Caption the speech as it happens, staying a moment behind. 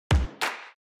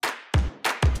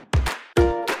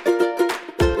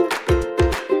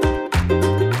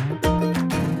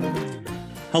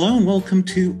Hello and welcome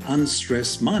to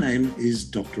Unstressed. My name is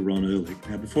Dr. Ron Ehrlich.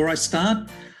 Now, before I start,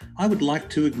 I would like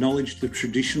to acknowledge the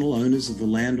traditional owners of the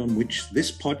land on which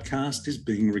this podcast is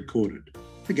being recorded,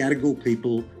 the Gadigal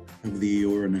people of the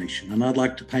Eora Nation. And I'd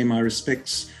like to pay my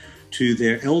respects to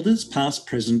their elders, past,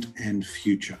 present, and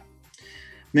future.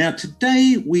 Now,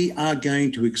 today we are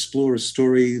going to explore a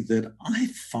story that I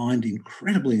find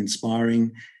incredibly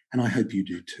inspiring, and I hope you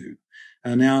do too.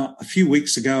 Now, a few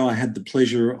weeks ago, I had the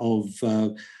pleasure of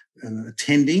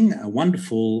attending a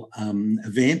wonderful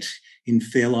event in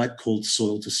Fairlight called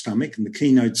Soil to Stomach, and the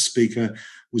keynote speaker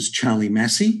was Charlie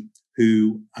Massey,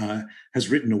 who has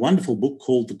written a wonderful book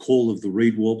called The Call of the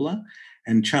Reed Warbler,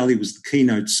 and Charlie was the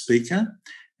keynote speaker.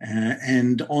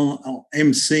 And on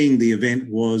emceeing the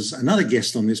event was another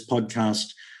guest on this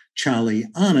podcast, Charlie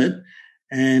Arnott.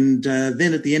 And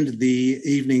then at the end of the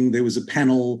evening, there was a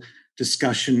panel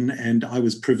discussion, and I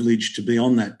was privileged to be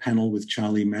on that panel with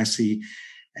Charlie Massey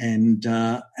and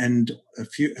a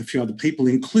few other people,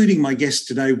 including my guest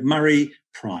today, Murray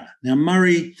Pryor. Now,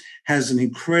 Murray has an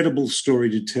incredible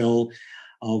story to tell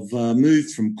of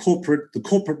moved from the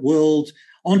corporate world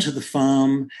onto the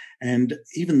farm. And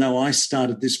even though I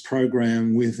started this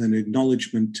program with an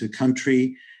acknowledgement to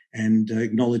country and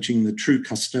acknowledging the true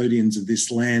custodians of this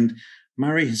land,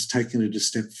 Murray has taken it a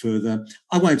step further.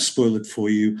 I won't spoil it for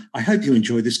you. I hope you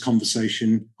enjoy this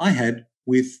conversation I had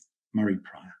with Murray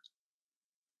Pryor.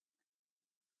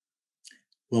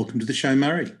 Welcome to the show,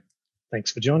 Murray. Thanks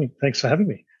for joining. Thanks for having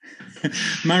me.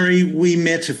 Murray, we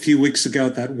met a few weeks ago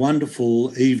at that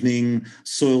wonderful evening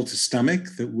Soil to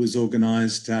Stomach that was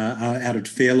organised out at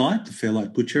Fairlight, the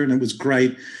Fairlight Butcher, and it was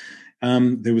great.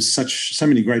 There was so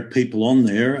many great people on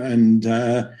there,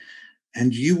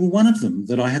 and you were one of them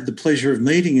that I had the pleasure of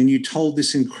meeting, and you told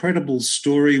this incredible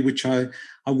story, which I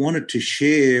wanted to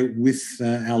share with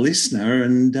our listener,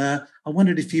 and I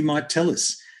wondered if you might tell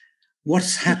us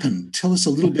what's happened. Tell us a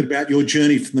little bit about your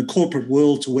journey from the corporate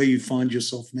world to where you find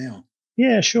yourself now.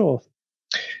 Yeah, sure.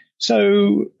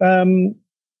 So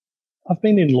I've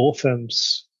been in law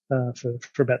firms for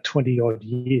about 20-odd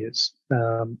years,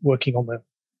 working on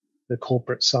the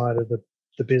corporate side of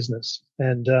the business.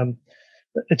 And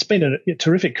it's been a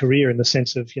terrific career in the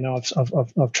sense of,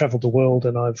 I've traveled the world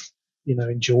and I've,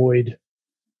 enjoyed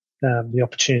the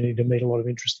opportunity to meet a lot of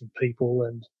interesting people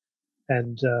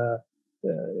and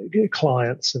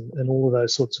clients and all of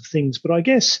those sorts of things. But I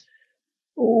guess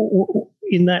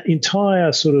in that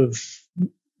entire sort of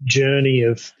journey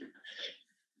of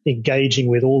engaging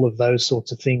with all of those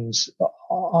sorts of things,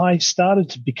 I started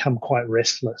to become quite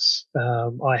restless.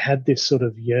 I had this sort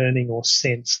of yearning or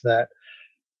sense that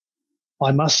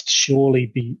I must surely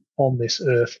be on this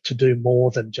earth to do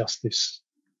more than just this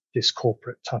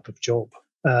corporate type of job.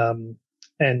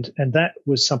 And that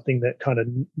was something that kind of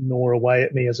gnawed away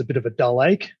at me as a bit of a dull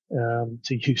ache,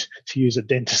 to use a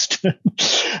dentist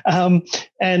term.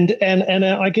 And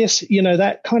I guess,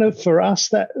 that kind of, for us,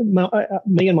 that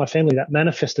me and my family, that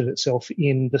manifested itself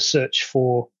in the search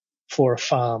for a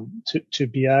farm to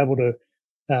be able to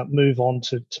move on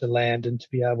to land and to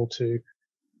be able to,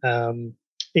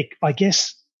 I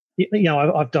guess,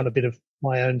 I've done a bit of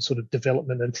my own sort of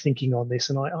development and thinking on this,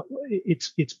 and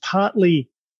it's partly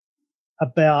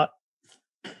about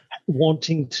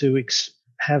wanting to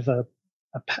have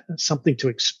something to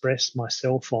express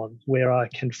myself on, where I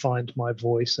can find my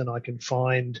voice and I can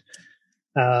find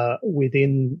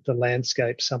within the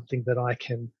landscape something that I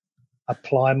can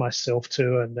apply myself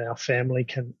to, and our family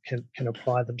can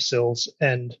apply themselves,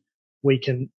 and we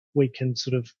can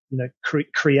sort of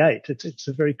create. It's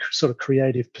a very sort of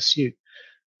creative pursuit.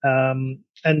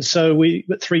 And so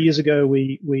but 3 years ago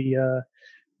we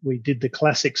did the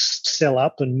classic sell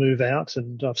up and move out,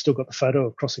 and I've still got the photo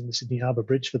of crossing the Sydney Harbour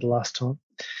Bridge for the last time.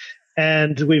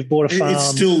 And we've bought a farm. It's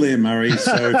still there, Murray,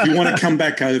 so if you want to come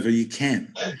back over, you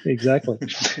can. Exactly.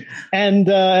 And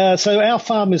so our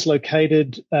farm is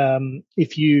located,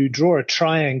 if you draw a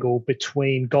triangle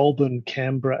between Goulburn,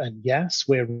 Canberra and Yass,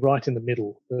 we're right in the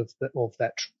middle of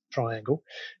that triangle.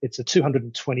 It's a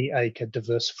 220-acre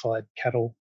diversified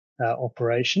cattle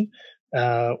operation.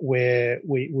 Where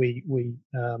we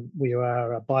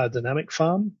are a biodynamic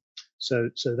farm, so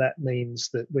that means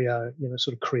that we are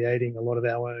sort of creating a lot of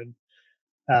our own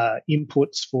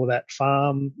inputs for that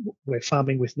farm. We're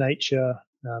farming with nature.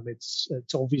 It's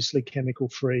obviously chemical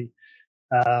free.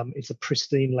 It's a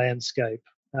pristine landscape,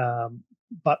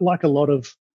 but like a lot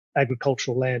of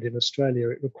agricultural land in Australia,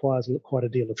 it requires quite a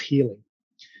deal of healing.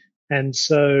 And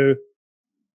so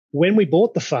when we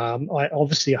bought the farm, I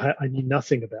knew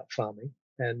nothing about farming.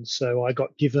 And so I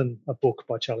got given a book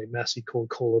by Charlie Massey called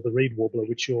Call of the Reed Warbler,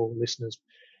 which your listeners,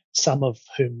 some of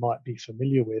whom might be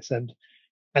familiar with. And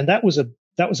And that was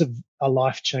a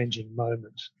life-changing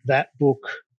moment. That book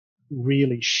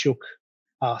really shook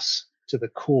us to the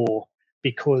core,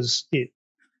 because it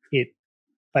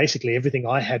basically everything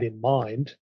I had in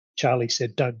mind, Charlie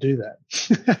said, don't do that.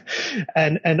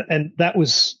 and that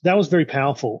was very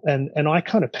powerful. And I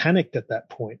kind of panicked at that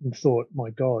point and thought, my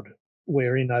God,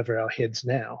 we're in over our heads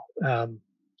now.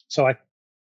 So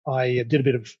I did a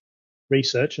bit of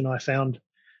research, and I found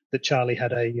that Charlie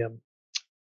had a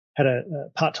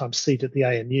part-time seat at the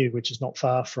ANU, which is not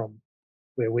far from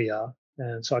where we are.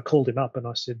 And so I called him up and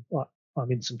I said,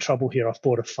 I'm in some trouble here. I've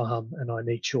bought a farm and I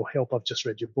need your help. I've just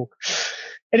read your book.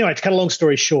 Anyway, to cut a long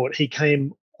story short, he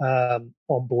came on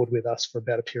board with us for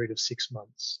about a period of 6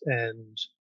 months, and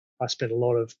I spent a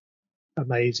lot of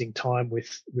amazing time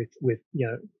with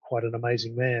quite an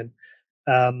amazing man,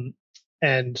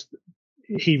 and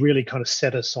he really kind of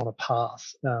set us on a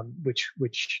path which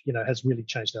has really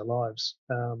changed our lives,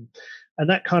 and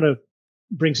that kind of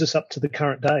brings us up to the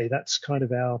current day. That's kind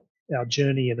of our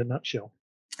journey in a nutshell.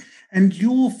 And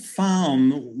your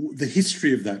farm, the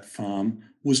history of that farm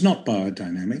was not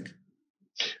biodynamic?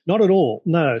 Not at all,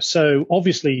 no. So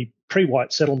obviously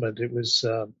pre-white settlement, it was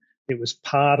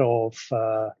part of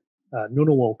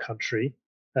Nguuruu country,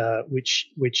 which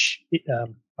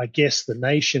I guess the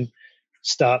nation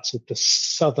starts at the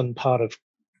southern part of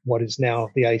what is now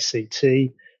the ACT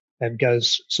and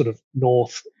goes sort of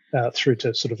north through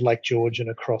to sort of Lake George and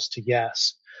across to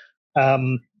Yass.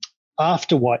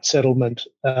 After white settlement,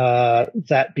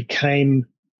 that became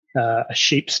a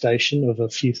sheep station of a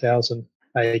few thousand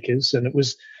acres, and it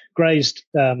was grazed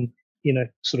in a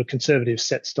sort of conservative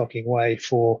set stocking way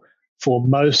for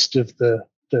most of the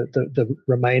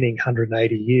remaining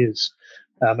 180 years.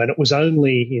 And it was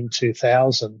only in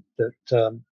 2000 that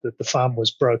the farm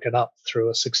was broken up through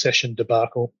a succession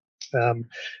debacle,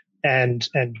 and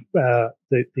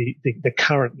the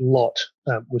current lot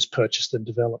was purchased and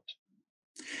developed.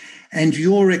 And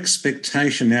your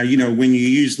expectation now, when you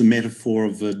use the metaphor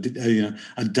of a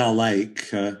dull ache,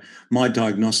 my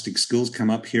diagnostic skills come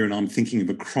up here, and I'm thinking of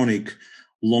a chronic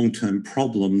long-term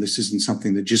problem. This isn't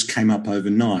something that just came up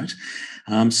overnight.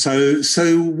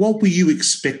 So what were you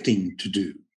expecting to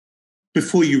do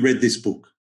before you read this book?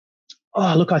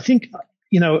 Oh, look, I think,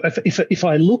 if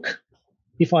I look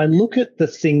at the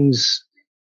things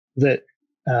that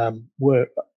were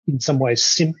in some ways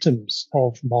symptoms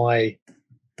of my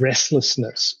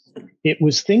restlessness, it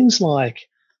was things like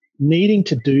needing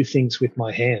to do things with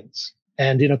my hands.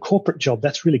 And in a corporate job,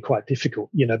 that's really quite difficult,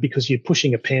 because you're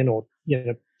pushing a pen or,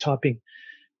 typing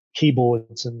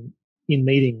keyboards and in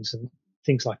meetings and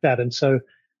things like that. And so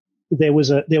there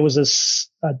was a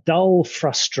dull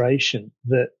frustration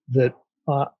that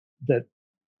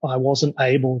I wasn't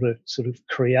able to sort of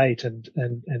create and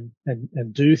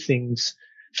do things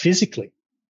physically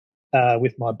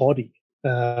with my body.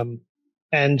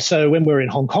 And so when we're in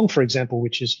Hong Kong, for example,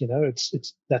 which is,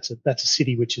 that's a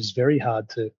city which is very hard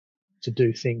to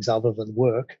do things other than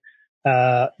work.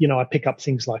 I pick up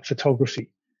things like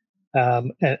photography.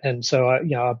 And so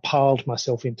I piled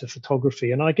myself into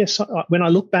photography. And I guess when I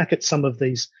look back at some of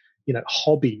these,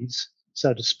 hobbies,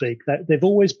 so to speak, that they've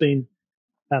always been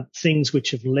things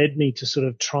which have led me to sort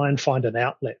of try and find an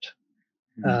outlet.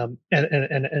 And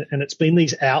it's been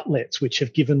these outlets which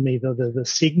have given me the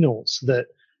signals that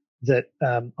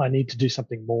I need to do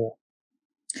something more.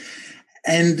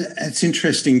 And it's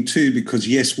interesting too, because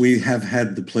yes, we have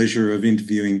had the pleasure of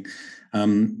interviewing,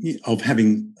 of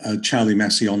having Charlie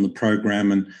Massey on the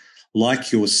program, and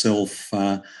like yourself,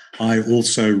 I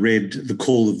also read The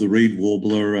Call of the Reed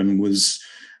Warbler and was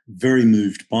very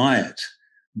moved by it.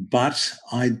 But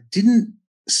I didn't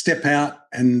step out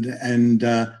and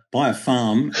buy a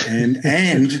farm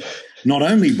and not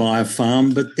only buy a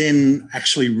farm, but then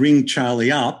actually ring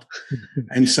Charlie up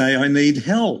and say, I need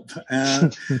help.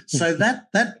 So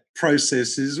that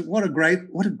process is what a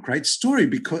great story,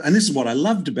 and this is what I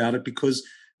loved about it, because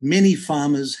many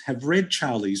farmers have read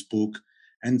Charlie's book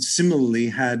and similarly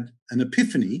had an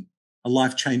epiphany, a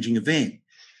life-changing event,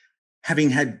 having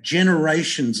had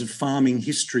generations of farming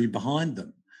history behind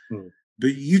them. Mm.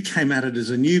 But you came at it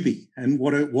as a newbie, and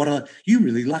you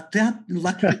really lucked in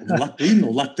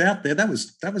or lucked out there. That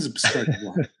was a stroke of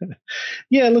luck.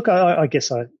 Yeah, look, I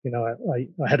guess I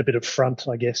had a bit of front,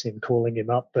 I guess, in calling him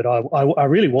up, but I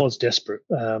really was desperate.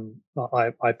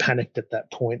 I panicked at that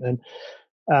point, and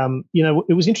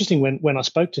it was interesting when I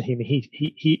spoke to him.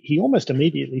 He almost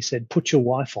immediately said, "Put your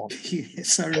wife on."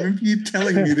 Yes, I remember you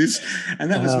telling me this,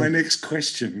 and that was my next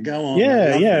question. Go on.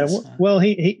 Yeah. Well,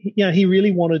 he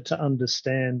really wanted to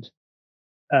understand,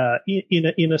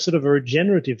 in a sort of a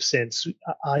regenerative sense,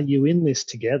 are you in this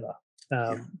together?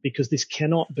 because this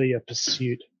cannot be a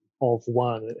pursuit of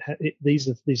one. These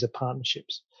are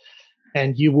partnerships,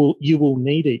 and you will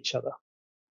need each other.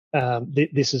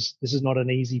 This is not an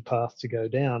easy path to go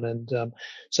down, and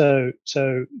so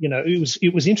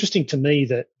it was interesting to me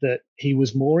that he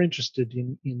was more interested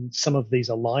in some of these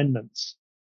alignments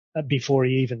before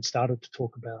he even started to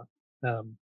talk about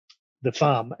the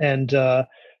farm, and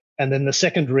then the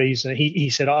second reason he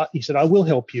said I will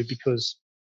help you because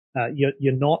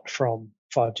you're not from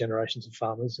 5 generations of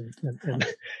farmers, and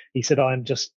he said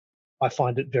I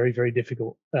find it very, very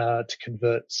difficult to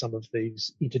convert some of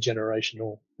these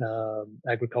intergenerational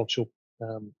agricultural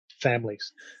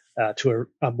families to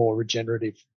a more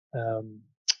regenerative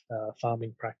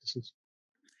farming practices.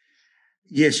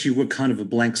 Yes, you were kind of a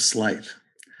blank slate.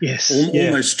 Yes,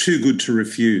 almost too good to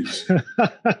refuse.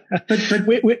 but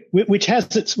which has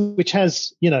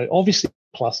obviously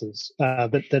pluses.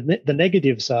 The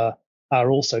negatives are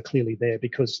also clearly there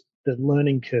because the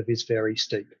learning curve is very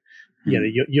steep.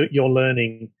 You're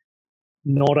learning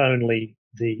not only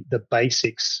the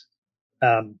basics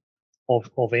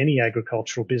of any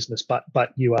agricultural business, but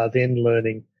you are then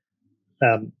learning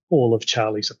all of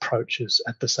Charlie's approaches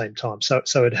at the same time. So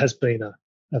it has been a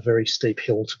very steep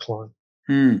hill to climb.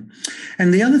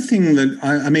 And the other thing that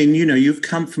I mean, you've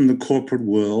come from the corporate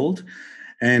world,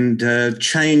 and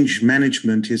change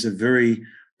management is a very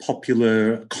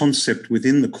popular concept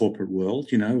within the corporate world.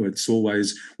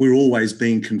 We're always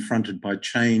being confronted by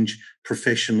change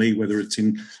professionally, whether it's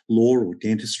in law or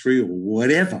dentistry or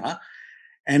whatever.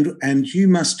 And you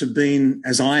must have been,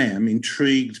 as I am,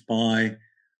 intrigued by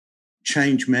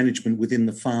change management within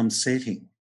the farm setting.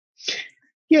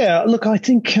 Yeah, look, I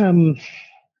think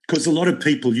because a lot of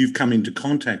people you've come into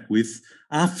contact with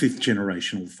are 5th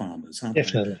generational farmers, aren't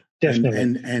they?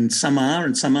 Definitely. And some are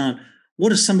and some aren't.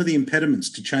 What are some of the impediments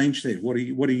to change there? What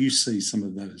do you see some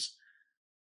of those?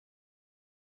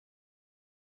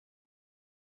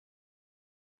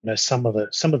 Some of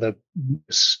the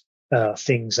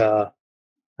things are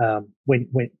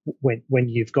when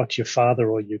you've got your father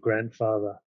or your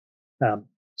grandfather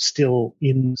still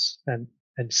in and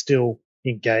still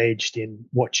engaged in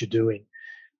what you're doing,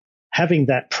 having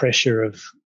that pressure of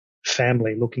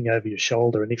family looking over your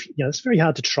shoulder, and if it's very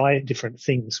hard to try different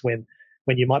things when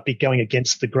you might be going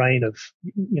against the grain of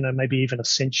maybe even a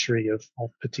century of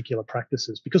particular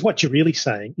practices, because what you're really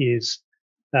saying is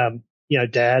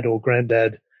dad or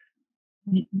granddad,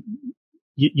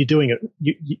 you're doing it,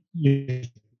 you've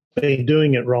been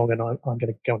doing it wrong, and I'm going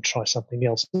to go and try something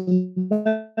else.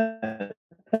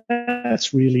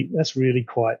 That's really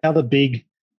quite. Another big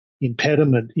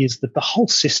impediment is that the whole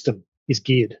system is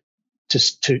geared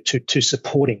to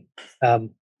supporting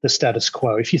the status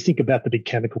quo. If you think about the big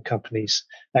chemical companies,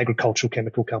 agricultural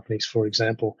chemical companies, for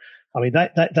example, I mean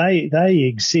they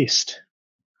exist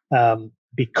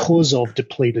because of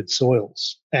depleted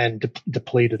soils and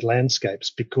depleted landscapes.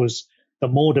 Because the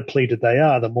more depleted they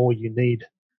are, the more you need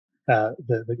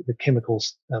the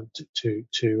chemicals to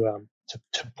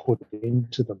put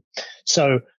into them.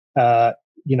 So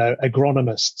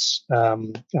agronomists,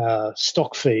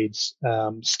 stock feeds,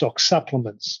 stock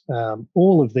supplements,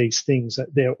 all of these things,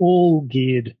 they're all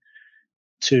geared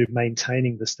to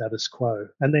maintaining the status quo.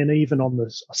 And then even on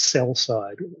the cell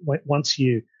side, once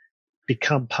you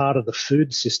become part of the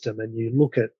food system and you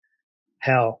look at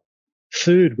how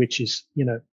food, which is,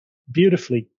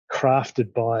 beautifully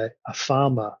crafted by a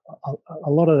farmer, a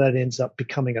lot of that ends up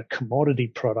becoming a commodity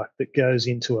product that goes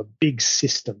into a big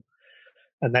system.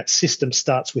 And that system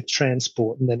starts with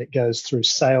transport, and then it goes through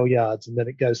sale yards, and then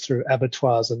it goes through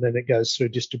abattoirs, and then it goes through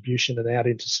distribution and out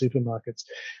into supermarkets.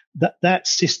 That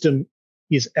system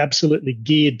is absolutely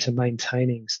geared to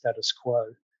maintaining status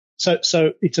quo. So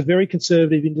it's a very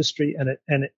conservative industry, and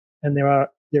there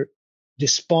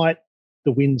despite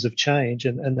the winds of change,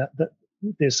 and that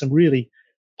there's some really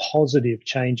positive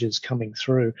changes coming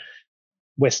through.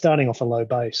 We're starting off a low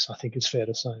base, I think it's fair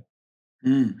to say.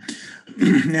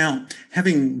 Now,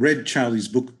 having read Charlie's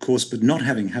book, of course, but not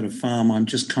having had a farm, I'm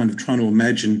just kind of trying to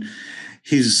imagine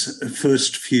his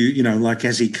first few, like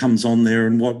as he comes on there,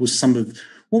 and what were some of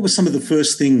the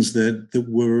first things that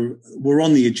were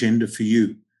on the agenda for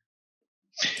you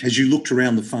as you looked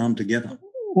around the farm together?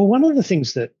 Well, one of the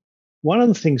things that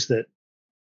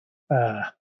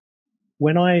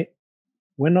when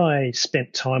I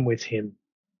spent time with him,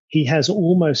 he has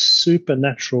almost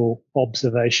supernatural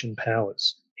observation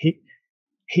powers.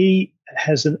 He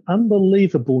has an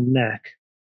unbelievable knack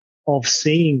of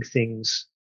seeing things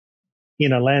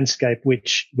in a landscape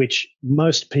which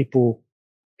most people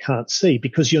can't see,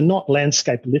 because you're not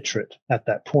landscape literate at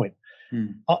that point.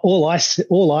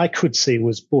 All I could see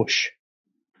was bush.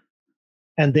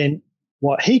 And then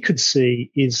what he could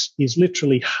see is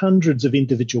literally hundreds of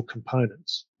individual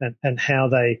components and how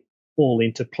they all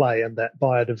interplay, and that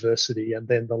biodiversity and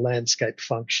then the landscape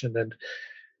function. And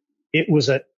it was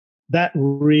that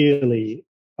really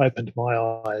opened my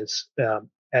eyes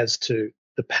as to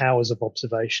the powers of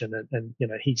observation. And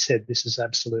he said, this is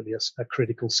absolutely a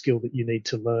critical skill that you need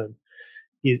to learn.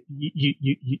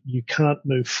 You can't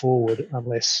move forward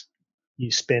unless you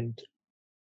spend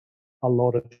a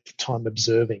lot of time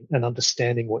observing and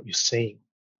understanding what you're seeing.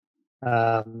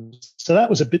 So that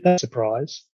was a bit of a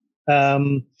surprise.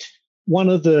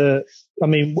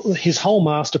 His whole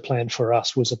master plan for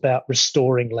us was about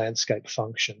restoring landscape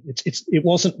function. It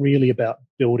wasn't really about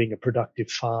building a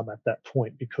productive farm at that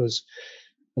point, because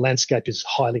the landscape is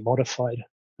highly modified.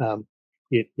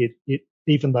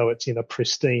 Even though it's in a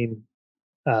pristine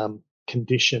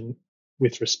condition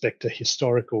with respect to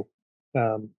historical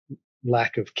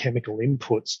lack of chemical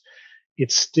inputs,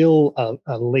 it's still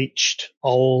a leached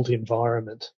old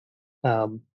environment,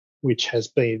 which has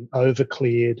been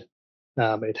overcleared.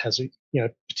 It has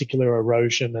particular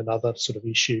erosion and other sort of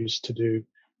issues to do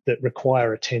that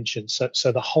require attention.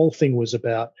 So the whole thing was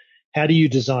about, how do you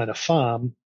design a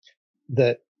farm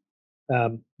that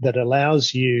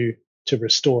allows you to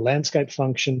restore landscape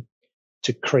function,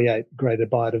 to create greater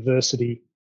biodiversity,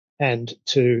 and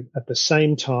to at the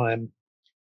same time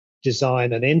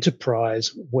design an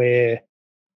enterprise where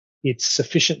it's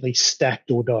sufficiently stacked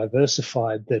or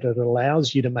diversified that it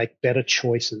allows you to make better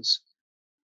choices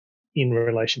in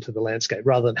relation to the landscape,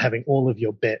 rather than having all of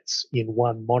your bets in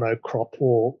one monocrop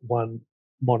or one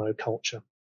monoculture.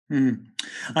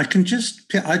 I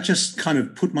just kind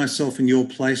of put myself in your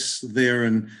place there,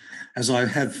 and as I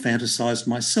have fantasized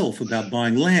myself about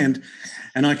buying land,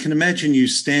 and I can imagine you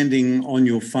standing on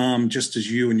your farm just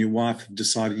as you and your wife have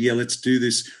decided, yeah, let's do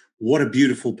this. What a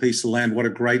beautiful piece of land. What a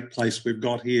great place we've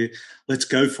got here. Let's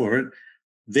go for it.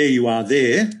 There you are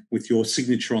there with your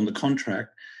signature on the contract.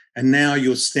 And now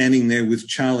you're standing there with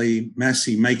Charlie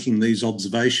Massey making these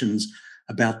observations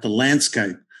about the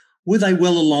landscape. Were they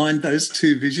well aligned, those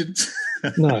two visions?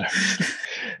 No,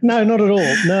 not at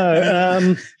all.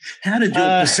 No. How did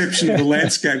your perception of the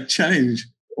landscape change?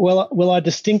 Well, I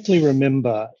distinctly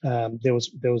remember there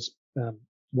was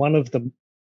one of the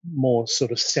more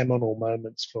sort of seminal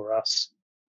moments for us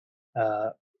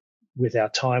with our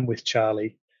time with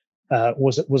Charlie.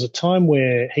 Was a time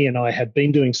where he and I had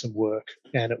been doing some work,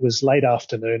 and it was late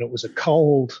afternoon. It was a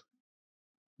cold,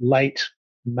 late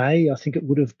May, I think it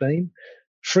would have been,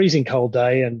 freezing cold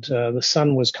day, and the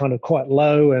sun was kind of quite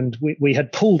low, and we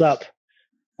had pulled up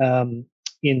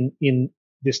in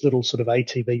this little sort of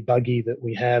ATV buggy that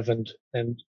we have, and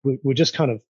we're just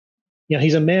kind of,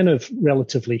 he's a man of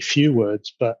relatively few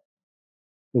words, but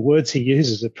the words he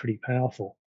uses are pretty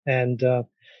powerful. And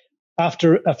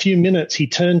after a few minutes, he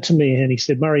turned to me and he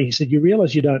said, Murray, he said, you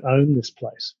realize you don't own this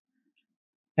place?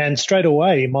 And straight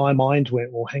away, my mind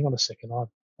went, well, hang on a second.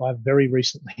 I've very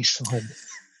recently signed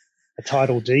a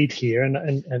title deed here,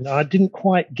 and I didn't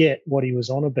quite get what he was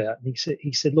on about. And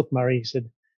he said, look, Murray, he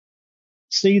said,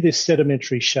 see this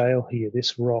sedimentary shale here,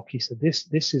 this rock. He said,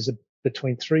 this is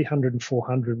between 300 and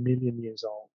 400 million years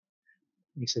old.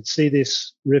 He said, see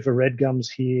this river red gums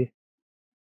here,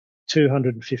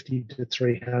 250 to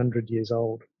 300 years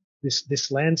old.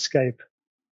 This landscape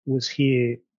was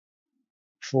here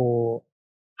for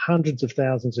hundreds of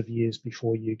thousands of years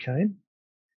before you came.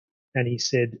 And he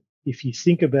said, if you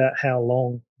think about how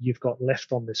long you've got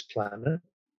left on this planet,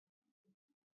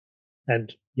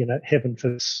 and, heaven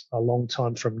forbid a long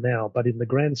time from now, but in the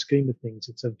grand scheme of things,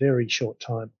 it's a very short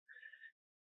time.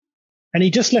 And he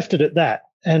just left it at that.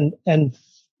 And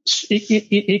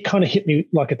it kind of hit me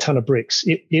like a ton of bricks.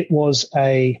 It was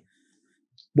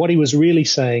what he was really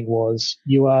saying was,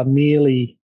 you are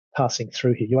merely passing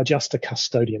through here. You are just a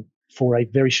custodian for a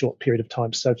very short period of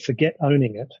time. So forget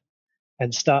owning it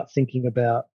and start thinking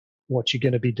about what you're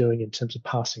going to be doing in terms of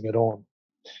passing it on.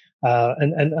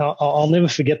 And I'll never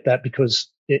forget that, because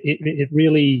it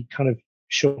really kind of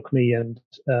shook me. And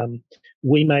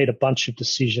we made a bunch of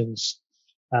decisions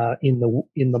in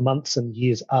the months and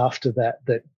years after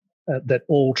that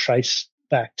all trace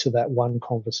back to that one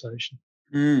conversation.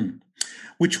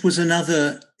 Which was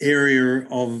another area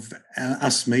of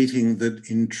us meeting that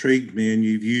intrigued me. And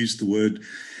you've used the word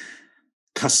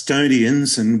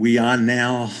custodians, and we are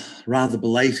now rather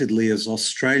belatedly as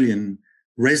Australian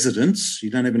residents.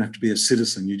 You don't even have to be a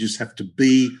citizen. You just have to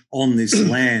be on this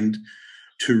land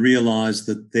to realise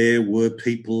that there were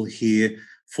people here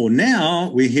for,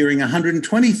 now we're hearing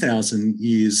 120,000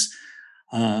 years,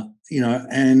 and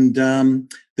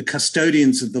the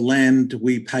custodians of the land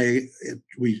we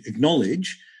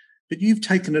acknowledge, But you've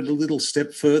taken it a little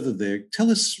step further there.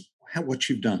 Tell us what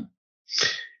you've done.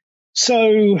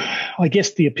 So I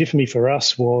guess the epiphany for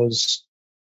us was,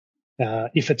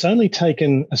 if it's only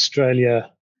taken Australia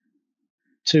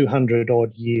 200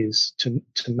 odd years to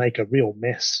make a real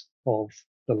mess of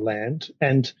the land,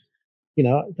 and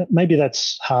maybe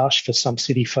that's harsh for some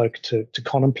city folk to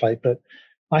contemplate, but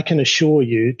I can assure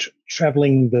you,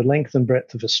 travelling the length and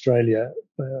breadth of Australia,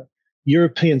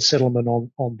 European settlement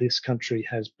on this country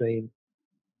has been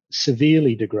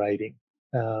severely degrading.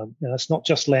 It's not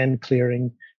just land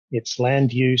clearing, it's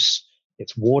land use,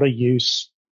 it's water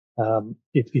use,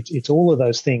 it's all of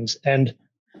those things. And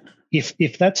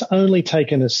if that's only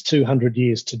taken us 200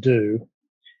 years to do,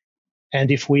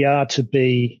 and if we are to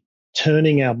be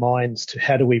turning our minds to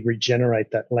how do we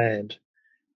regenerate that land,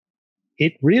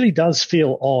 it really does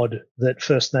feel odd that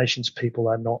First Nations people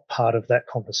are not part of that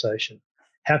conversation.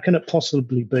 How can it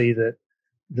possibly be that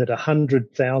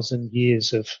 100,000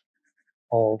 years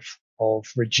of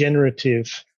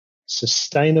regenerative,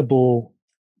 sustainable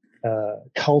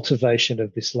cultivation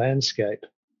of this landscape,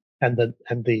 and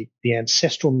the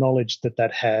ancestral knowledge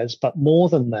that has, but more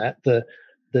than that,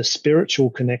 the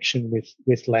spiritual connection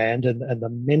with land and the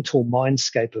mental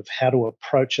mindscape of how to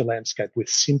approach a landscape with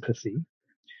sympathy,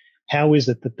 how is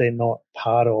it that they're not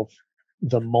part of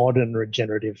the modern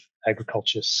regenerative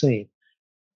agriculture scene?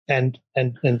 And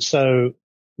so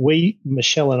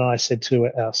Michelle and I said to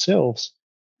ourselves,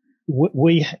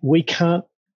 we can't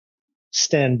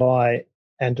stand by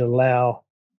and allow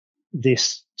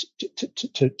this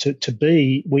to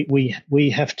be. We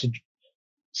have to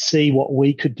see what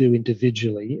we could do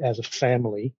individually as a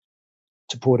family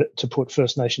to put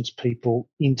First Nations people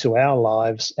into our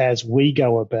lives as we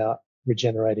go about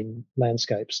regenerating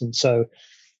landscapes. And so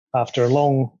after a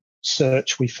long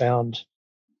search, we found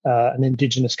an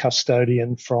Indigenous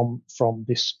custodian from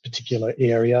this particular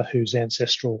area whose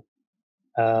ancestral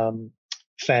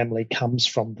family comes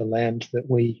from the land that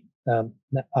we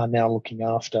are now looking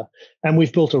after. And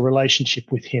we've built a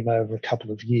relationship with him over a couple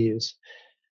of years.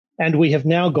 And we have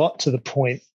now got to the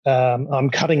point, I'm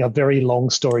cutting a very long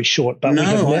story short, but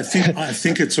I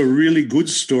think it's a really good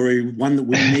story, one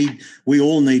that we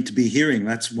all need to be hearing.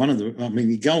 That's one of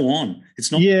you go on.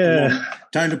 It's not long.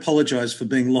 Don't apologize for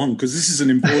being long, because this is an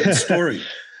important story.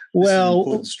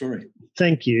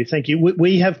 Thank you.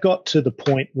 We have got to the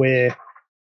point where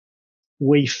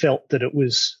we felt that it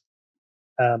was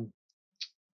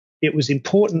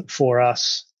important for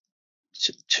us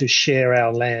to share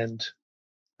our land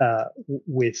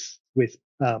with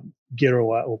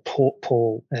Nguuruu, or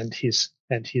Paul and his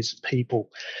people.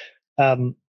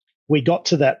 We got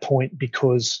to that point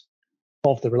because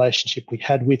of the relationship we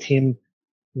had with him.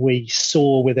 We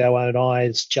saw with our own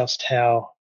eyes just how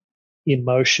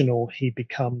emotional he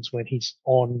becomes when he's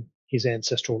on his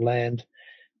ancestral land.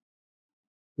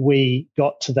 We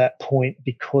got to that point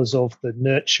because of the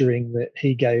nurturing that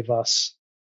he gave us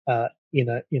in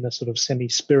a sort of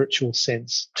semi-spiritual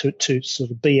sense to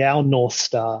sort of be our North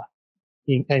Star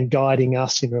and guiding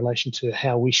us in relation to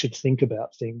how we should think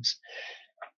about things.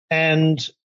 And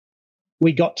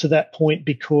we got to that point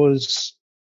because,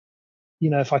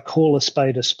 if I call a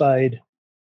spade,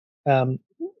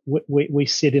 we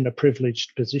sit in a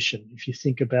privileged position. If you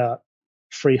think about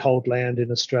freehold land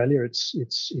in Australia,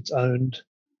 it's owned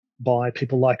by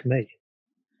people like me.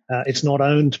 It's not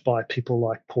owned by people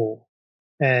like Paul.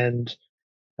 And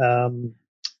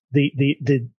the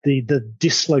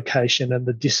dislocation and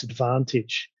the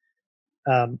disadvantage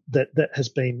that has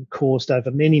been caused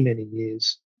over many, many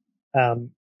years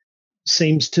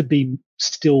seems to be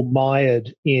still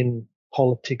mired in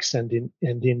politics and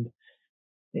in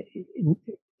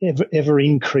ever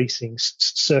increasing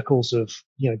circles of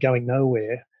going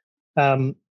nowhere.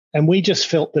 And we just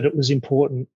felt that it was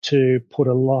important to put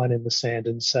a line in the sand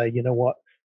and say, you know what,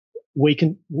 we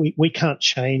can't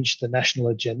change the national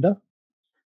agenda,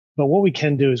 but what we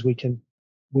can do is we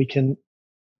can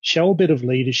show a bit of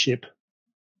leadership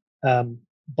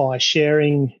by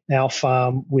sharing our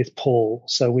farm with Paul.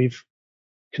 So we've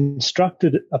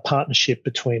constructed a partnership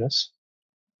between us,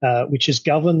 which is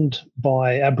governed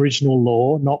by Aboriginal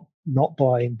law, not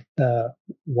by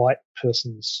white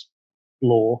person's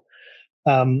law.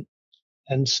 And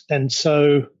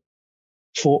so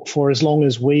for as long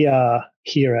as we are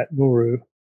here at Nguuruu,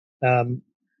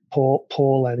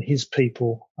 Paul and his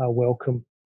people are welcome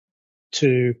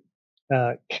to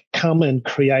come and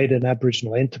create an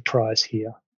Aboriginal enterprise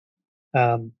here,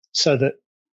 so that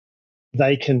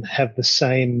they can have the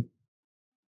same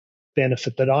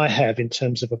benefit that I have in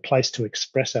terms of a place to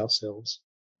express ourselves,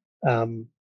 and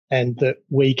that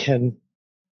we can,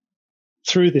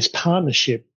 through this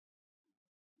partnership,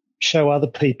 show other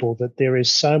people that there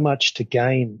is so much to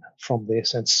gain from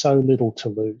this and so little to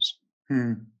lose.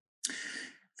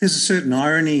 There's a certain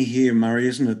irony here, Murray,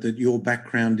 isn't it, that your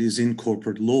background is in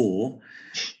corporate law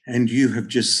and you have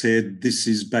just said this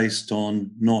is based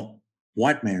on not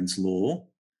white man's law,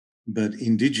 but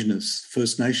Indigenous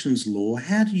First Nations law.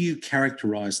 How do you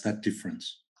characterise that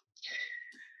difference?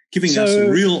 Giving us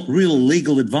real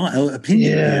legal advice,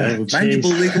 opinion, valuable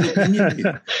legal opinion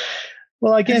here.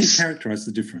 Well, I guess how do you characterise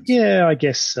the difference? Yeah, I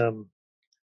guess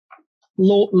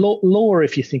law,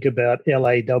 if you think about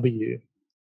LAW,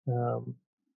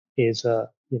 is a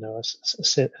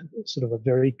set, sort of a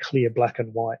very clear black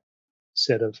and white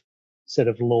set of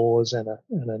laws and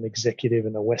an executive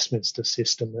and a Westminster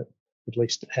system, at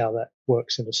least how that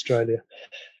works in Australia.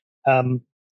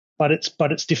 But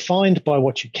it's defined by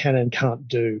what you can and can't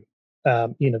do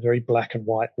in a very black and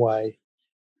white way.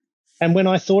 And when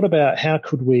I thought about how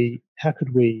could we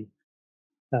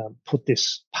put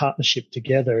this partnership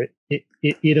together, it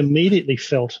immediately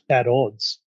felt at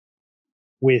odds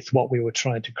with what we were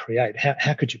trying to create.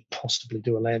 How could you possibly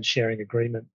do a land sharing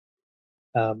agreement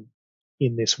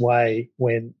in this way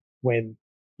when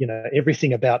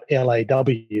everything about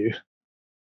LAW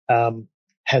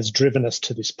has driven us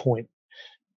to this point?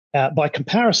 By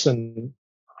comparison,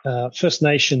 First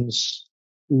Nations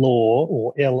law,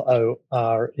 or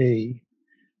LORE,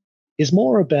 is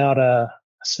more about a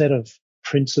set of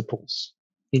principles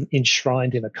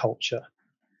enshrined in a culture.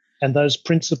 And those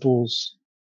principles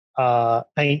are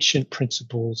ancient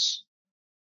principles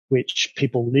which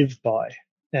people live by.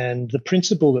 And the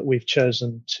principle that we've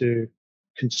chosen to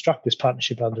construct this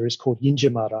partnership under is called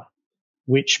Yinjamara,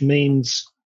 which means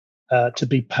to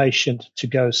be patient, to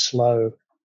go slow,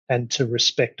 and to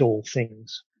respect all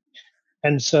things.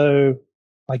 And so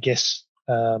I guess,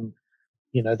 that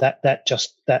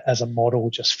as a model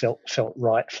just felt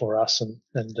right for us. And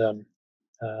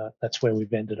that's where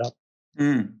we've ended up.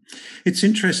 It's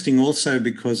interesting also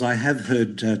because I have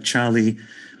heard Charlie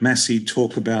Massey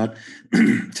talk about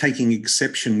taking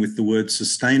exception with the word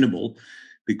sustainable,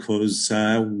 because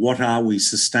what are we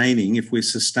sustaining? If we're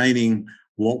sustaining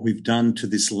what we've done to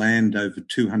this land over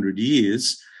 200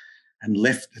 years and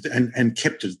left and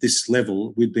kept it at this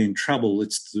level, we'd be in trouble.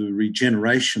 It's the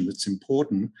regeneration that's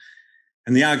important.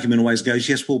 And the argument always goes,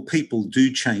 yes, well, people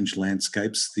do change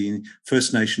landscapes. The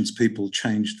First Nations people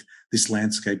changed this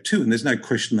landscape too, and there's no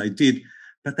question they did,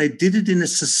 but they did it in a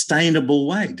sustainable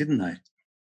way, didn't they?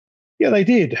 Yeah, they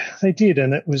did,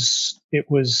 and it was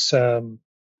I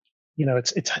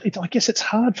guess it's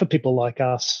hard for people like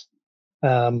us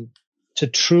to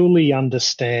truly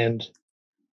understand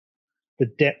the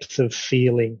depth of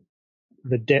feeling,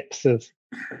 the depth of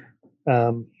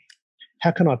how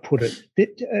can I put it?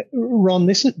 Ron,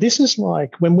 this is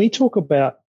like when we talk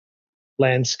about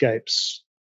landscapes.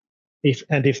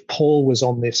 If Paul was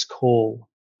on this call,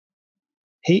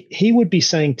 he would be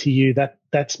saying to you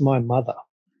that's my mother.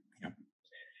 Yep.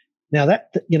 Now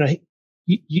that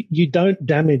you don't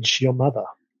damage your mother.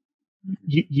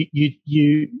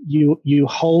 You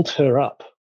hold her up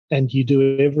and you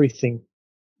do everything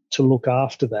to look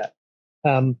after that.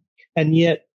 And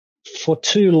yet, for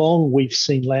too long, we've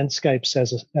seen landscapes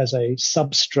as a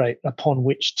substrate upon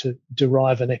which to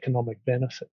derive an economic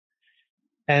benefit,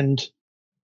 and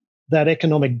that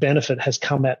economic benefit has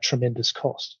come at tremendous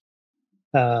cost,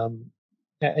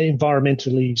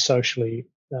 environmentally, socially,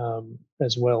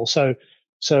 as well. So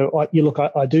I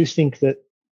do think that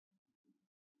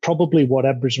probably what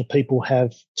Aboriginal people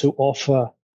have to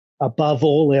offer above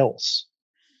all else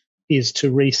is to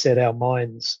reset our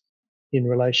minds in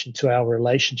relation to our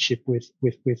relationship with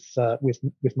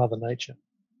Mother Nature.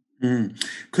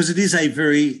 Because it is a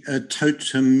very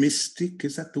totemistic,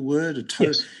 is that the word?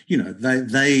 Yes.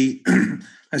 They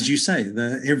as you say,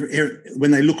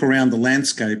 when they look around the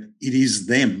landscape, it is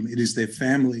them, it is their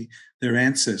family, their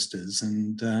ancestors,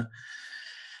 and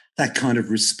that kind of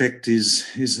respect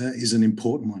is an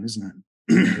important one, isn't it?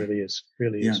 It really is.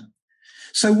 Yeah.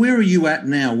 So where are you at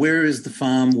now? Where is the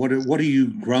farm? What are you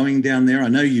growing down there? I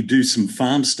know you do some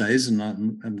farm stays, and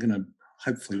I'm going to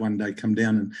hopefully one day come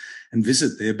down and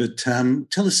visit there. But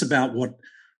tell us about what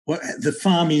the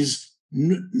farm is.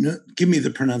 Give me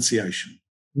the pronunciation.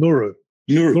 Nguuruu.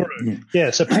 Nguuruu.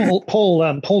 Yeah. So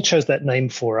Paul chose that name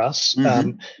for us.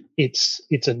 Mm-hmm.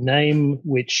 It's a name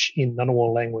which in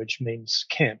Nguuruu language means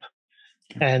camp,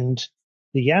 and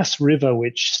the Yass River,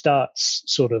 which starts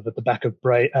sort of at the back of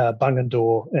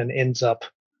Bungendore and ends up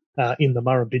in the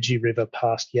Murrumbidgee River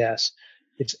past Yass.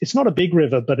 It's not a big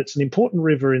river, but it's an important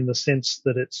river in the sense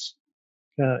that it's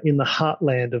in the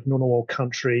heartland of Nguuruu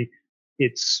country.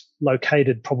 It's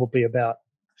located probably about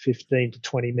 15 to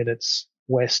 20 minutes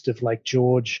west of Lake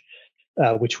George,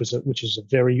 which is a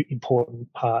very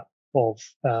important part of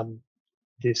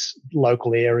this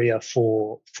local area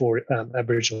for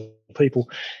Aboriginal people,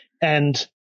 and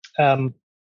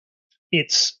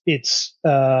it's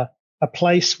a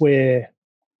place where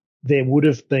there would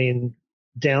have been,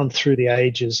 down through the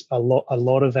ages, a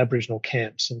lot of Aboriginal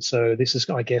camps, and so this is,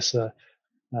 I guess, a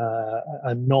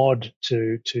nod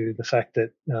to the fact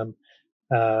that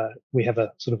we have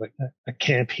a sort of a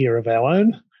camp here of our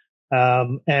own,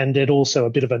 and it also a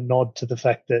bit of a nod to the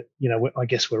fact that, I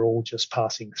guess we're all just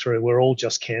passing through. We're all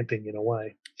just camping in a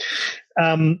way.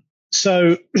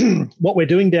 So what we're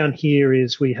doing down here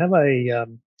is we have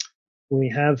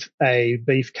a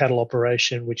beef cattle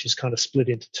operation, which is kind of split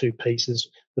into two pieces.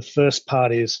 The first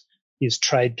part is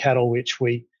trade cattle, which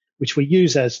we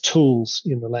use as tools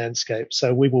in the landscape.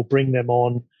 So we will bring them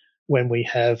on when we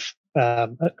have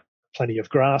plenty of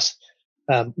grass.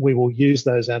 We will use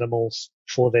those animals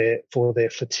for their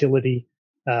fertility,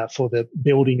 for the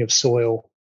building of soil,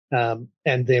 and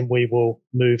then we will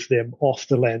move them off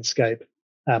the landscape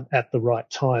at the right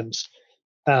times.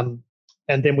 And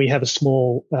then we have a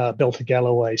small Belter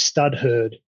Galloway stud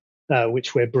herd,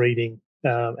 which we're breeding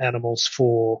animals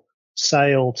for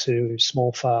sale to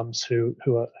small farms who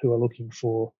are looking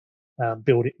for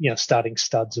building, starting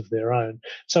studs of their own.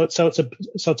 So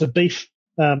it's a beef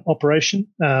operation.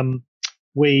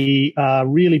 We are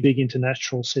really big into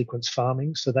natural sequence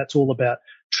farming, so that's all about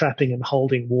trapping and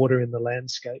holding water in the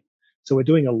landscape. So we're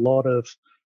doing a lot of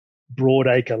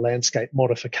broadacre landscape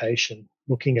modification,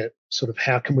 looking at sort of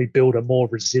how can we build a more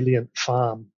resilient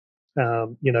farm.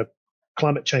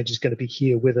 Climate change is going to be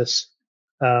here with us,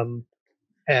 and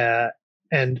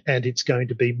it's going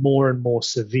to be more and more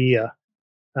severe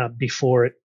before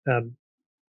it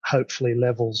hopefully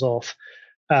levels off.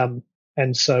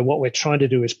 And so what we're trying to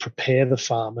do is prepare the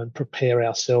farm and prepare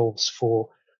ourselves for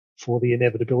the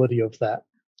inevitability of that.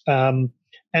 And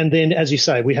then, as you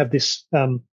say, we have this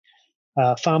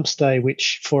farm stay,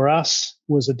 which for us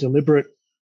was a deliberate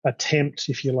attempt,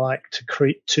 if you like,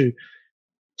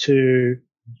 to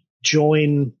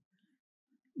join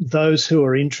those who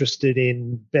are interested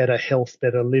in better health,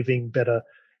 better living, better,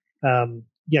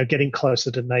 getting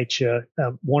closer to nature,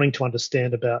 wanting to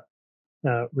understand about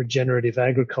regenerative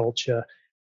agriculture,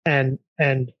 and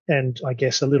I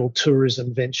guess a little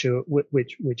tourism venture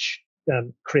which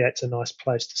creates a nice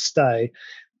place to stay.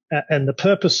 And the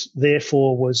purpose,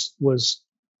 therefore, was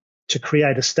to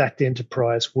create a stacked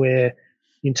enterprise where,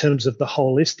 in terms of the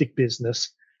holistic business,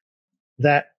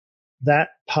 that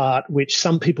part which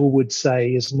some people would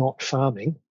say is not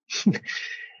farming,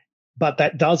 but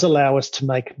that does allow us to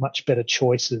make much better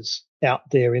choices out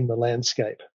there in the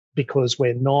landscape, because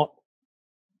we're not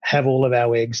have all of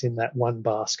our eggs in that one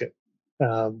basket.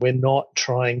 We're not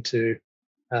trying to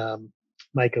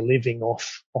make a living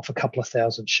off a couple of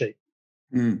thousand sheep.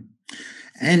 Mm.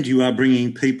 And you are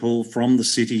bringing people from the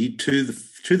city to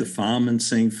the farm and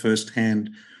seeing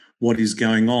firsthand what is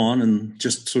going on and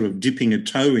just sort of dipping a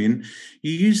toe in.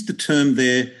 You used the term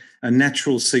there,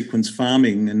 natural sequence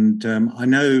farming, and I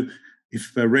know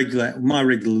if my regular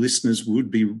listeners would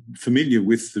be familiar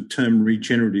with the term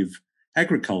regenerative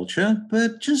agriculture,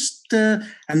 but just and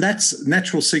that's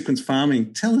natural sequence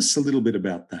farming. Tell us a little bit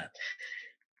about that.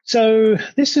 So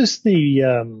this is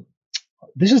the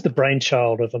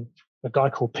brainchild of a guy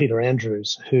called Peter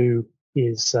Andrews, who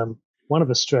is one of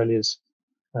Australia's,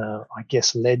 I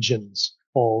guess, legends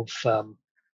of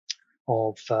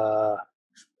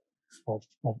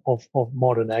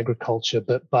modern agriculture,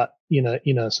 but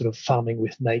in a sort of farming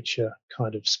with nature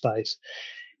kind of space.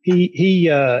 He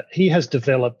has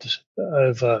developed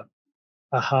over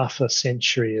a half a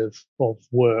century of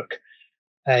work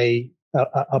a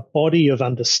body of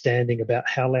understanding about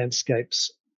how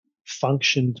landscapes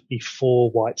functioned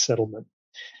before white settlement.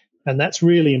 And that's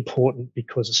really important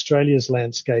because Australia's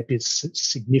landscape is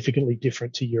significantly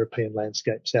different to European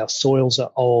landscapes. Our soils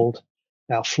are old.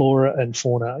 Our flora and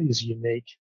fauna is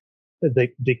unique.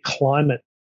 The climate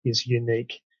is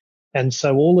unique. And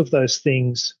so all of those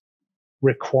things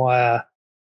require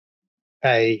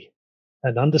an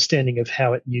understanding of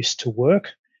how it used to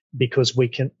work, because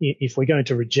if we're going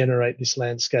to regenerate this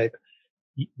landscape,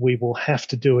 we will have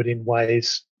to do it in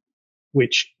ways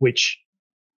which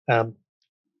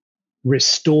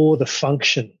restore the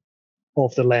function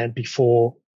of the land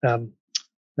before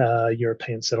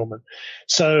European settlement.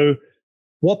 So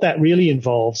what that really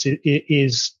involves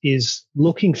is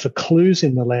looking for clues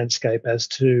in the landscape as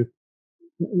to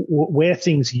where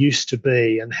things used to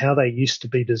be and how they used to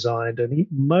be designed, and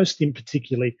most in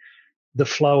particularly the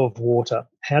flow of water.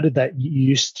 How did that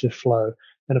used to flow?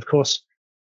 And of course,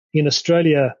 in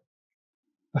Australia,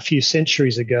 a few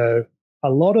centuries ago, a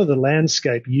lot of the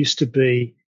landscape used to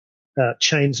be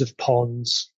chains of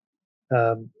ponds,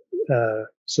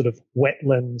 sort of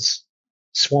wetlands,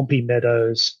 swampy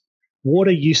meadows.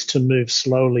 Water used to move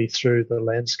slowly through the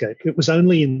landscape. It was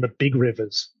only in the big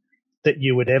rivers that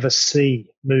you would ever see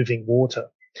moving water.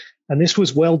 And this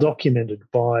was well documented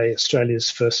by Australia's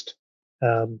first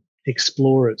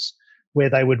explorers, where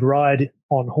they would ride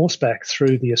on horseback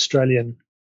through the Australian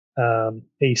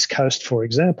east coast, for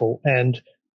example, and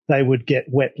they would get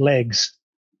wet legs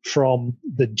from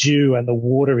the dew and the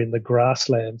water in the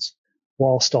grasslands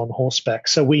whilst on horseback.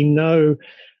 So we know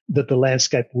that the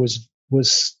landscape was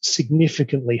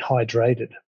significantly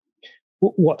hydrated.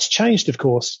 What's changed, of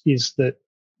course, is that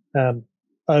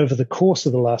over the course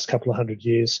of the last couple of hundred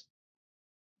years,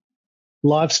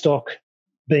 livestock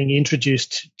being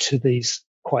introduced to these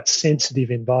quite sensitive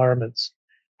environments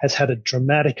has had a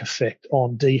dramatic effect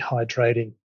on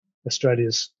dehydrating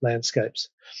Australia's landscapes.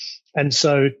 And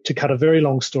so, to cut a very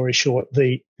long story short,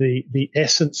 the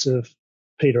essence of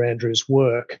Peter Andrews'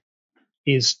 work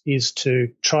is to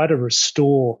try to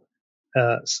restore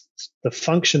the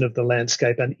function of the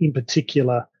landscape, and in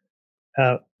particular,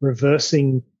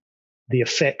 reversing the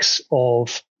effects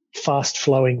of fast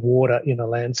flowing water in a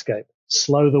landscape.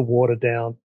 Slow the water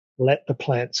down, let the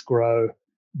plants grow,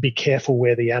 be careful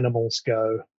where the animals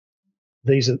go.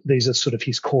 These are sort of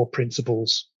his core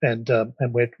principles, and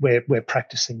we're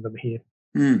practicing them here.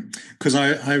 Because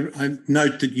I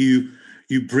note that you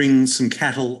bring some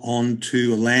cattle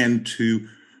onto a land to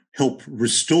help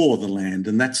restore the land,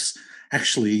 and that's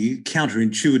actually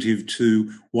counterintuitive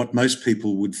to what most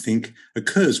people would think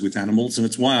occurs with animals, and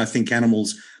it's why I think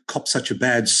animals cop such a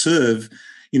bad serve.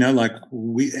 You know, like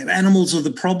animals are the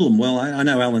problem. Well, I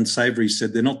know Alan Savory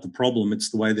said they're not the problem;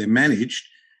 it's the way they're managed.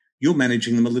 You're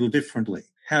managing them a little differently.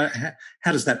 How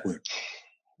does that work?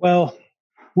 Well,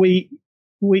 we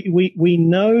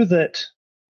know that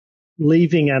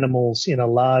leaving animals in a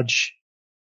large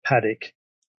paddock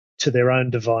to their own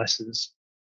devices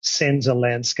sends a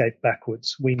landscape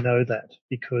backwards. We know that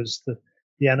because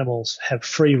the animals have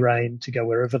free rein to go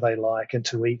wherever they like and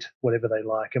to eat whatever they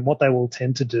like. And what they will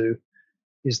tend to do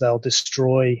is they'll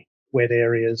destroy wet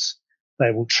areas. They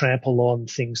will trample on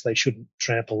things they shouldn't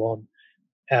trample on.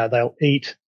 They'll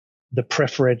eat the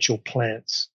preferential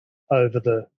plants over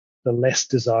the less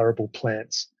desirable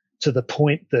plants, to the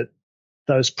point that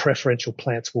those preferential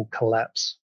plants will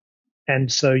collapse.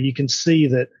 And so you can see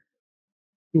that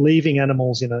leaving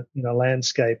animals in a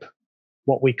landscape,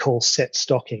 what we call set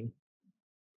stocking,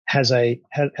 has a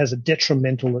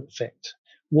detrimental effect.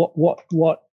 What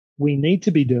we need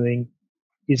to be doing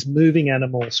is moving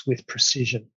animals with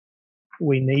precision.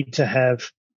 We need to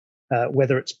have,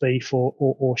 whether it's beef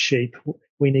or sheep,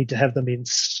 we need to have them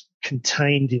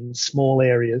contained in small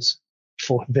areas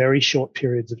for very short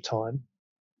periods of time,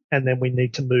 and then we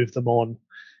need to move them on.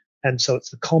 And so it's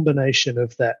the combination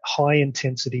of that high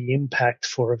intensity impact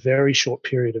for a very short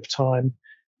period of time,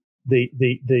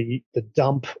 the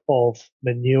dump of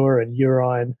manure and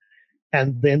urine,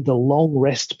 and then the long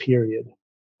rest period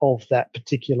of that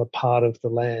particular part of the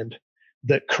land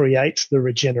that creates the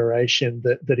regeneration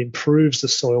that improves the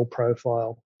soil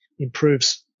profile,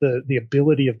 improves the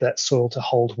ability of that soil to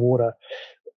hold water.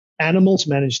 Animals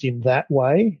managed in that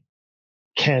way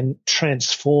can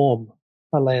transform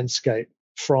a landscape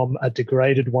from a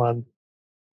degraded one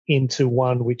into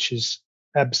one which is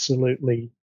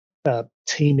absolutely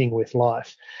teeming with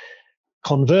life.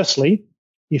 Conversely,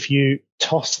 if you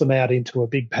toss them out into a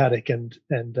big paddock and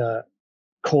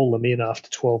call them in after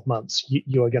 12 months,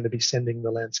 you are going to be sending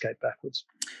the landscape backwards.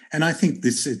 And I think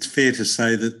it's fair to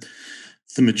say that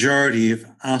the majority of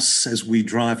us, as we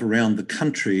drive around the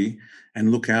country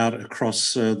and look out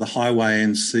across the highway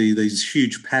and see these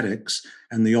huge paddocks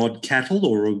and the odd cattle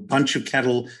or a bunch of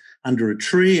cattle under a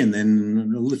tree and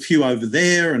then a few over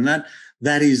there, and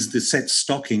that is the set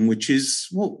stocking, which is,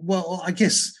 well, I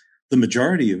guess the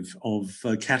majority of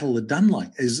cattle are done like.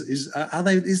 Is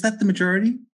that the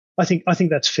majority? I think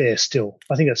that's fair still.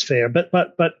 I think that's fair.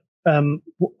 But I'm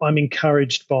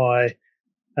encouraged by,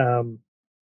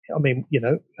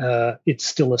 it's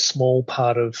still a small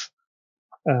part of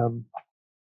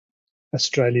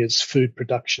Australia's food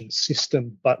production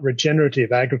system, but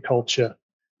regenerative agriculture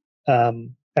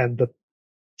and the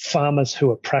farmers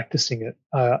who are practicing it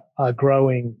are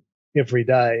growing every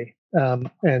day.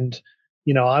 And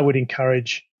I would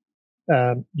encourage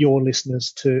your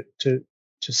listeners to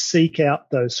seek out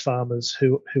those farmers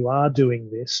who are doing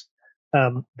this.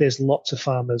 There's lots of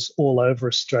farmers all over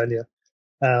Australia,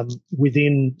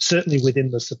 certainly within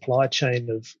the supply chain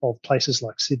of places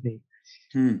like Sydney,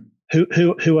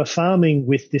 who are farming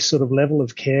with this sort of level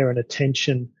of care and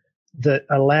attention that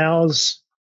allows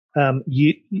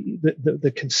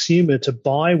the consumer to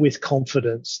buy with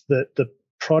confidence that the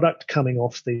product coming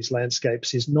off these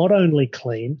landscapes is not only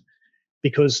clean,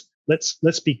 because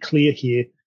let's be clear here,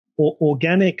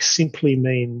 organic simply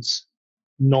means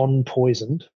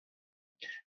non-poisoned.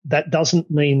 That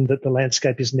doesn't mean that the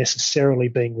landscape is necessarily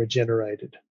being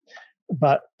regenerated.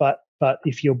 But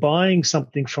if you're buying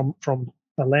something from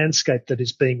a landscape that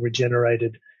is being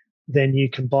regenerated, then you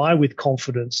can buy with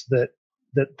confidence that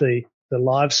the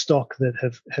livestock that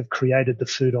have created the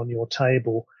food on your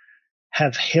table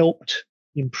have helped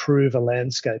improve a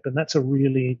landscape. And that's a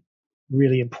really,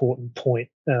 really important point.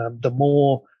 The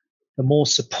more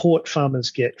support farmers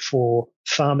get for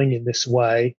farming in this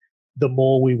way, the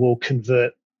more we will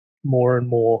convert more and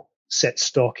more set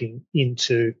stocking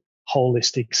into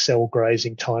holistic cell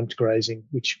grazing, timed grazing,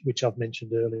 which I've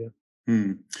mentioned earlier.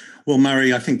 Well,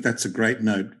 Murray, I think that's a great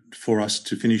note for us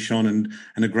to finish on and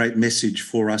a great message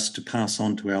for us to pass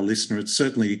on to our listener. It's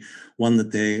certainly one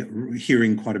that they're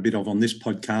hearing quite a bit of on this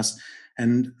podcast.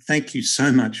 And thank you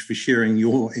so much for sharing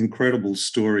your incredible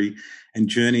story and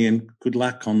journey, and good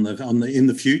luck in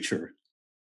the future.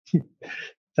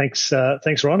 Thanks,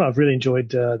 Ron. I've really enjoyed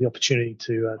the opportunity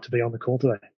to be on the call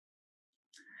today.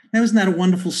 Now, isn't that a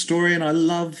wonderful story? And I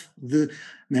love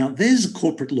now there's a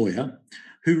corporate lawyer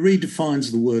who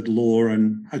redefines the word law,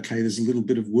 and okay, there's a little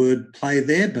bit of word play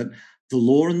there, but the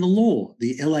law and the law,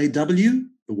 the LAW, the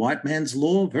white man's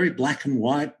law, very black and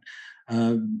white,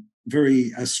 very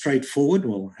straightforward.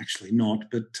 Well, actually not,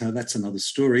 but that's another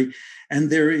story. And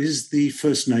there is the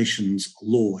First Nations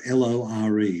law,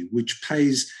 LORE, which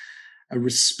pays a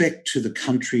respect to the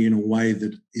country in a way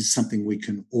that is something we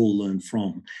can all learn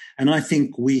from. And I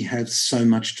think we have so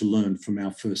much to learn from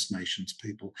our First Nations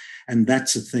people. And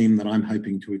that's a theme that I'm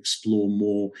hoping to explore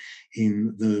more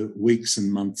in the weeks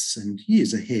and months and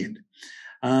years ahead.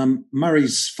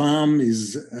 Murray's farm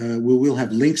is, we'll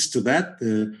have links to that,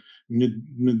 the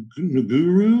Nguuruu,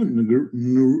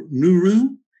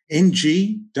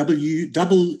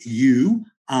 NGWRW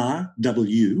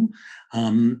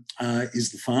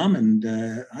is the farm, and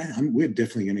we're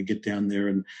definitely going to get down there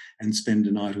and spend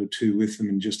a night or two with them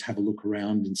and just have a look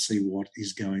around and see what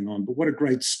is going on. But what a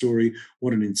great story,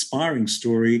 what an inspiring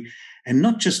story, and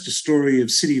not just a story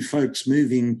of city folks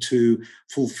moving to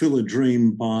fulfill a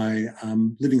dream by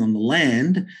living on the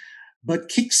land, but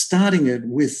kick-starting it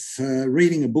with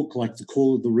reading a book like The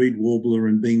Call of the Reed Warbler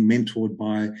and being mentored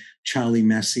by Charlie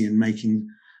Massey and making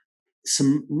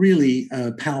some really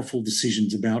powerful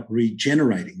decisions about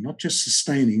regenerating, not just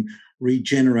sustaining,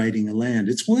 regenerating a land.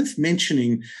 It's worth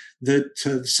mentioning that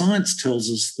science tells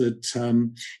us that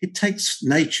it takes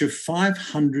nature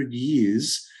 500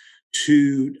 years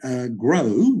to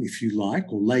grow, if you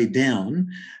like, or lay down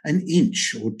an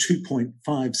inch or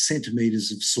 2.5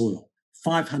 centimetres of soil.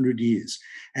 500 years.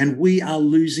 And we are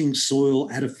losing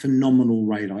soil at a phenomenal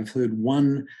rate. I've heard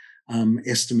one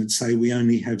estimate say we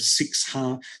only have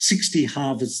 60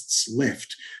 harvests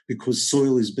left because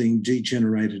soil is being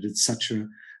degenerated at such a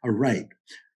rate.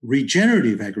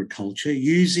 Regenerative agriculture,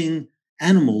 using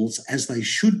animals as they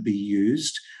should be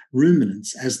used,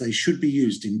 ruminants as they should be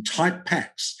used in tight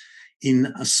packs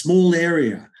in a small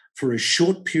area for a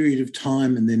short period of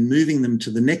time, and then moving them to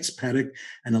the next paddock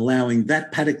and allowing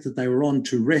that paddock that they were on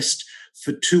to rest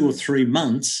for 2 or 3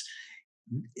 months.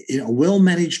 A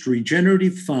well-managed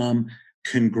regenerative farm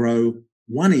can grow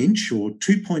 1 inch or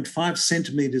 2.5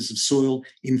 centimetres of soil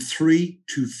in 3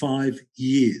 to 5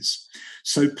 years.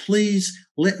 So please,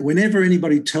 whenever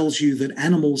anybody tells you that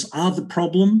animals are the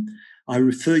problem, I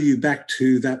refer you back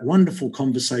to that wonderful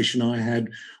conversation I had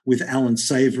with Alan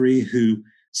Savory, who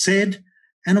said,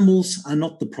 animals are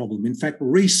not the problem. In fact,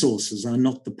 resources are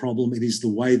not the problem. It is the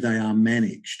way they are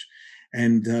managed.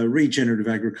 And regenerative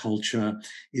agriculture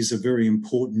is a very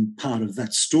important part of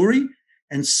that story.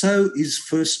 And so is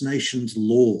First Nations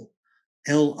law,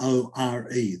 LORE,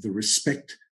 the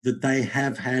respect that they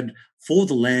have had for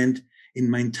the land in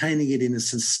maintaining it in a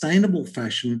sustainable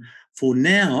fashion for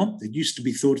now. It used to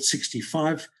be thought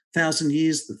 65,000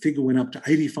 years. The figure went up to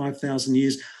 85,000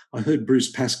 years. I heard Bruce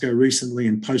Pascoe recently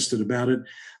and posted about it,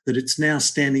 that it's now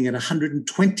standing at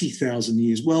 120,000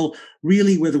 years. Well,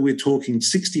 really, whether we're talking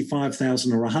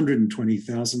 65,000 or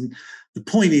 120,000, the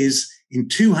point is, in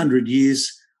 200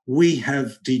 years, we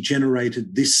have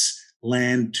degenerated this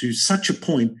land to such a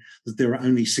point that there are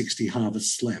only 60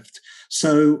 harvests left.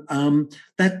 So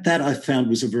that I found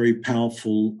was a very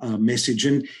powerful message.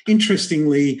 And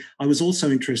interestingly, I was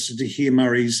also interested to hear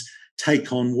Murray's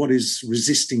take on what is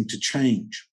resisting to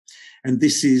change. And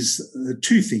this is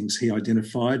two things he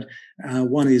identified.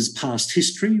 One is past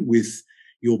history with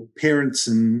your parents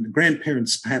and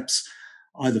grandparents, perhaps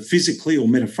either physically or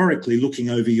metaphorically looking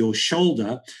over your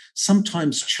shoulder.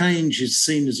 Sometimes change is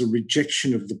seen as a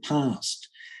rejection of the past.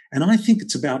 And I think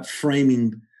it's about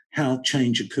framing how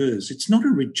change occurs. It's not a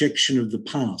rejection of the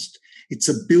past. It's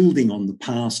a building on the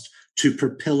past to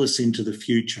propel us into the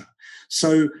future.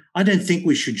 So I don't think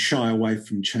we should shy away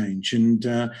from change. And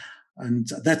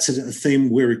that's a theme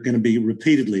we're going to be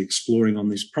repeatedly exploring on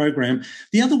this program.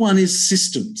 The other one is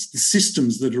systems, the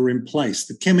systems that are in place,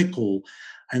 the chemical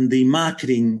and the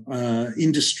marketing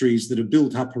industries that are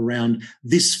built up around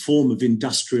this form of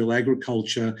industrial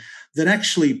agriculture that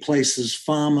actually places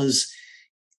farmers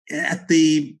at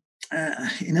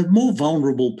in a more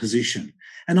vulnerable position.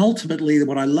 And ultimately,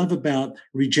 what I love about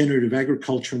regenerative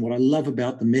agriculture and what I love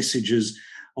about the messages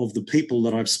of the people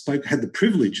that I've had the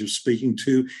privilege of speaking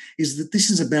to is that this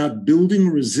is about building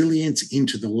resilience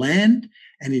into the land,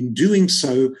 and in doing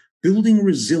so, building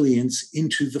resilience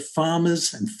into the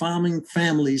farmers and farming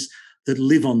families that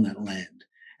live on that land.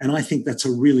 And I think that's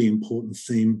a really important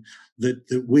theme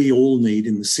that we all need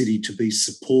in the city to be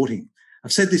supporting.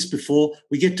 I've said this before,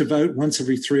 we get to vote once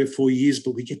every 3 or 4 years,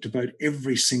 but we get to vote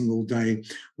every single day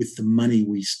with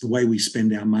the way we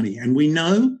spend our money. And we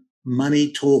know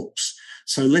money talks.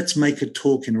 So let's make it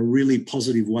talk in a really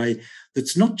positive way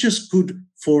that's not just good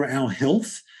for our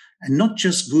health and not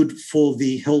just good for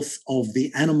the health of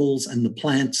the animals and the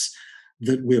plants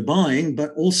that we're buying,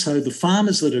 but also the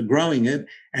farmers that are growing it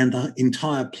and the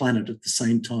entire planet at the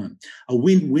same time. A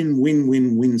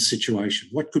win-win-win-win-win situation.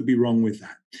 What could be wrong with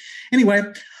that? Anyway,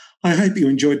 I hope you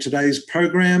enjoyed today's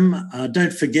program.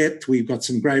 Don't forget, we've got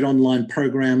some great online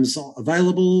programs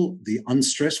available. The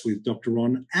Unstress with Dr.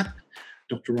 Ron app.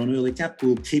 Dr. Ron Ehrlich app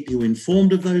will keep you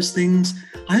informed of those things.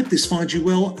 I hope this finds you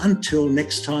well. Until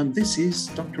next time, this is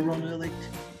Dr. Ron Ehrlich.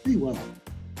 Be well.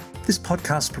 This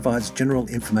podcast provides general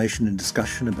information and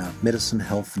discussion about medicine,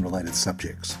 health, and related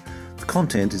subjects. The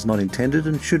content is not intended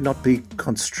and should not be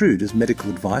construed as medical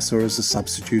advice or as a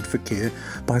substitute for care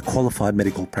by a qualified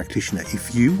medical practitioner.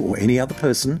 If you or any other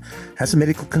person has a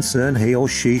medical concern, he or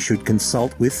she should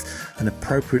consult with an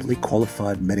appropriately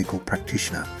qualified medical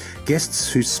practitioner.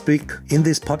 Guests who speak in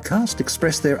this podcast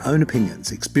express their own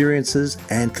opinions, experiences,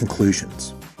 and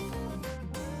conclusions.